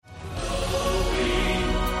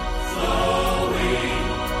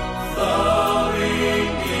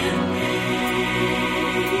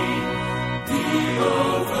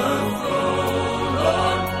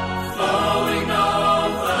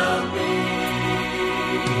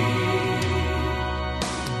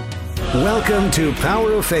Welcome to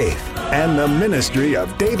Power of Faith and the ministry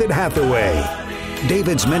of David Hathaway.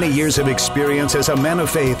 David's many years of experience as a man of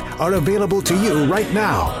faith are available to you right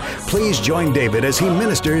now. Please join David as he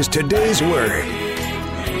ministers today's word.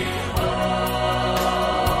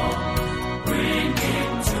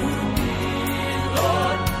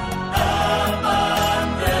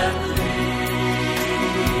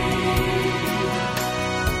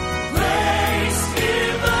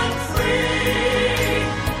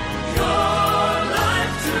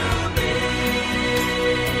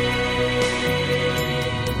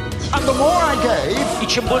 И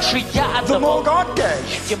чем больше я отдавал,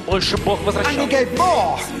 тем больше Бог возвращал.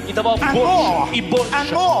 И давал больше, и больше, и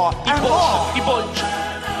больше, и больше.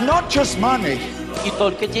 Not just money, не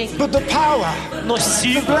только деньги, but the power, но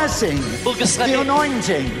сила, the blessing, the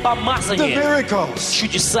anointing, помазание, the miracles.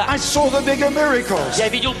 чудеса. I saw the bigger miracles. Я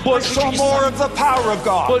видел больше I saw more of the power of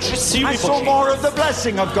God. больше силы I saw Божьей, more of the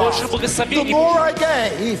blessing of God. больше The благословений more I Божьих.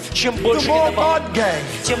 gave, Чем the больше я more давал, God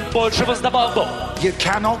gave. тем больше воздавал Бог. You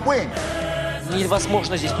cannot win.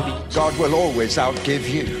 Невозможно здесь победить. God will always outgive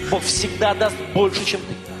you. Бог всегда даст больше, чем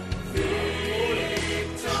ты.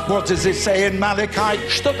 What does it say in Malachi?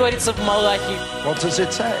 Что говорится в Малахии? What does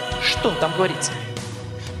it say? Что там говорится?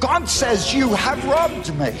 God says you have robbed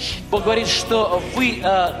me. Бог говорит, что вы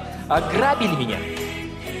ограбили меня,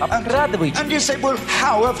 обкрадываете. And you say, well,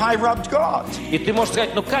 how have I robbed God? И ты можешь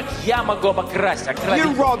сказать, ну как я могу обокрасть, You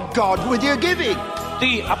ограбить? robbed God with your giving.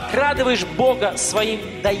 Ты обкрадываешь Бога своим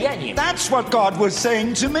даянием. That's what God was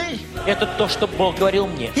saying to me. Это то, что Бог говорил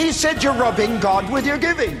мне. He said you're robbing God with your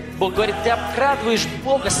giving. Бог говорит, ты обкрадываешь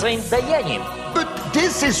Бога своим даянием. But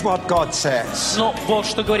this is what God says. Но вот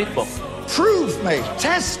что говорит Бог. Prove me,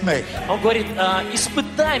 test me, Он говорит,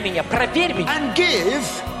 испытай меня, проверь меня and give,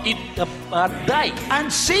 и отдай. and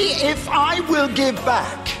see if I will give back.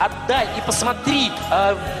 Отдай и посмотри,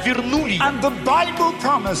 верну ли я. And the Bible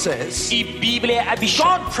promises, И Библия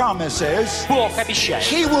обещает, God promises, Бог обещает,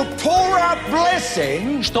 He will pour out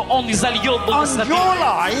blessing что Он изольет on your благословение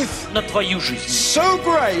life на твою жизнь. so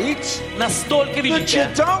great Настолько that you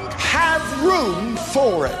великое, don't have room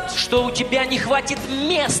for it. что у тебя не хватит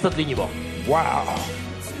места для него. Wow.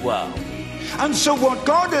 Вау. And so what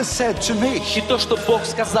God has said to me, И то, что Бог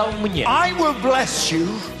сказал мне, I will bless you,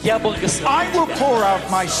 я I благословлю will тебя, pour out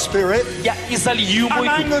my spirit, я изолью мой and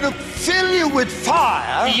I'm дух, going to fill you with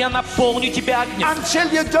fire и я наполню тебя огнем.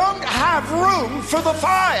 until you don't have room for the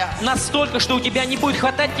fire. Настолько, что у тебя не будет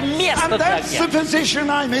хватать места And для that's the огня. position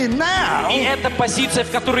I'm in now. И это позиция,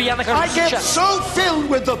 в которой я I нахожусь get сейчас. so filled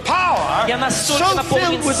with the power, Я настолько so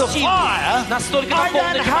наполнен filled with the силой, fire, настолько I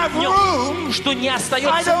наполнен don't have огнем, room, что не I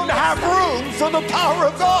остается don't have room for the power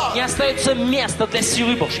of God. не остается места для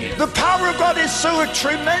силы Божьей. The power of God is so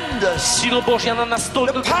tremendous. Сила Божья, она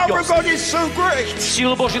настолько The power of God грандиозна. is so great.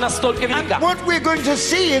 Сила Божья настолько And велика. what we're going to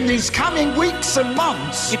see in these coming weeks and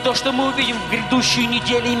months, И то, что мы увидим в грядущие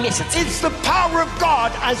недели и месяцы, it's the power of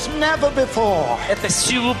God as never before. это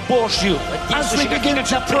силу Божью, As we действующую как begin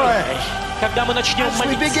никогда to pray, прежде. Когда мы начнем as we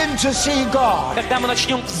молиться, begin to see God, когда мы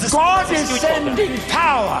начнем God is взыскивать Бога, sending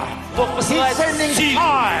power. Бог He's посылает sending силу,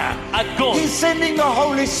 fire. огонь, He's sending the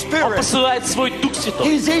Holy Он Spirit. посылает свой Дух Святой,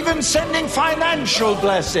 He's even sending financial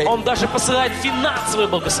blessing. Он даже посылает финансовое Do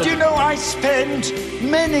you благословение. know I spend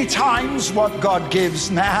many times what God gives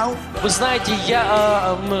now? Вы знаете,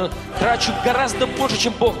 я трачу гораздо больше,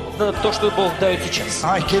 чем Бог, то, что Бог дает сейчас.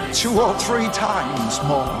 I give 2 or 3 times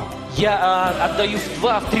more. Я отдаю в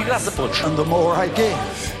 2-3 раза больше. And the more I give,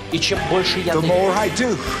 И чем больше я the даю, more I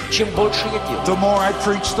do, чем больше я делаю, the more I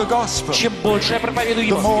preach the gospel, чем больше я проповедую the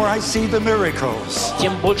Его, more I see the miracles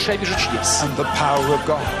тем больше я вижу чудес and the power of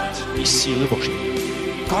God. и силы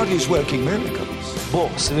Божьей. God is working miracles Бог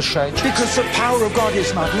совершает чудеса, because the power of God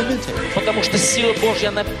is not limited. потому что сила Божья,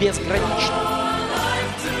 она безгранична.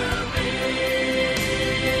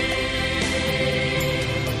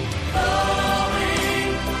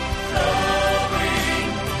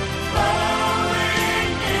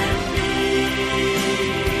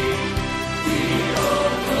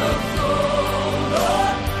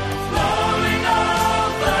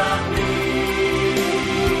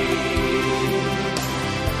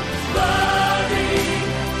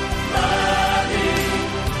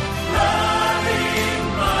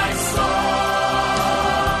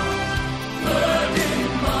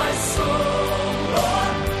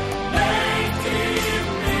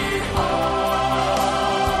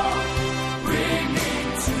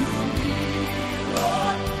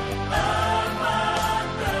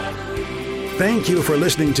 Thank you for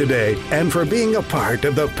listening today and for being a part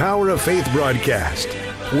of the Power of Faith broadcast.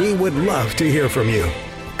 We would love to hear from you.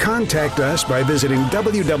 contact us by visiting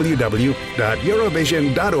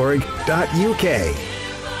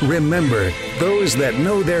www.eurovision.org.uk. Remember, those that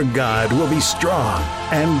know their God will be strong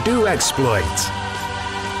and do exploits.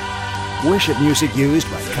 Worship music used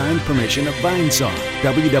by kind permission of Vinesong.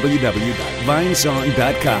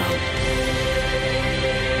 www.vinesong.com.